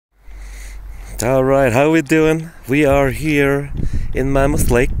Alright, how we doing? We are here in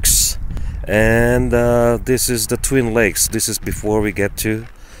Mammoth Lakes, and this is the Twin Lakes. This is before we get to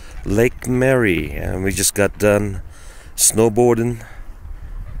Lake Mary, and we just got done snowboarding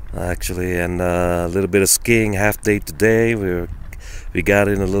actually, and a little bit of skiing, half day today. We got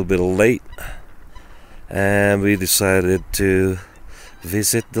in a little bit late, and we decided to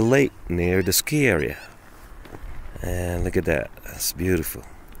visit the lake near the ski area. And look at that, it's beautiful.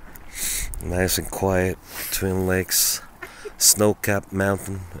 Nice and quiet, Twin Lakes, snow-capped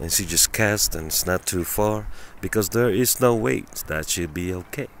mountain, and she just cast, and it's not too far because there is no weight. That should be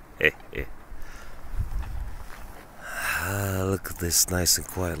okay. Look at this nice and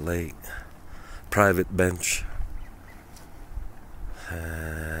quiet lake, private bench.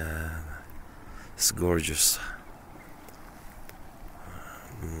 It's gorgeous.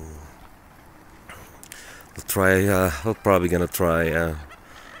 We're probably gonna try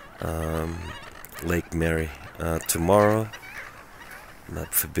Lake Mary tomorrow, not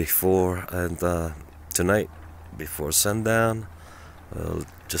before, and tonight before sundown. We're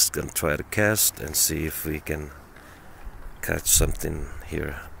just gonna try to cast and see if we can catch something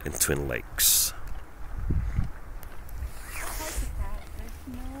here in Twin Lakes.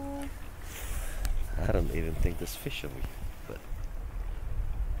 I don't even think there's fish over here, but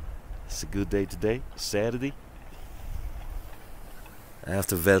it's a good day today, Saturday,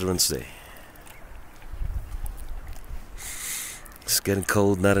 after Veterans Day. It's getting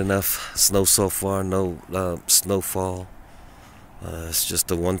cold, not enough snow so far, no snowfall. It's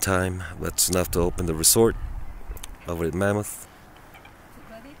just a one time, but it's enough to open the resort over at Mammoth.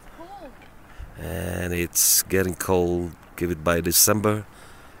 But it's cold. And it's getting cold. Give it by December,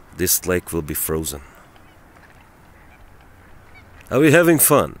 this lake will be frozen. Are we having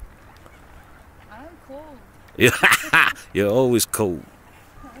fun? I'm cold. Yeah, you're always cold.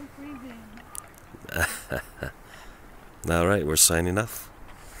 I'm freezing. All right, we're signing off.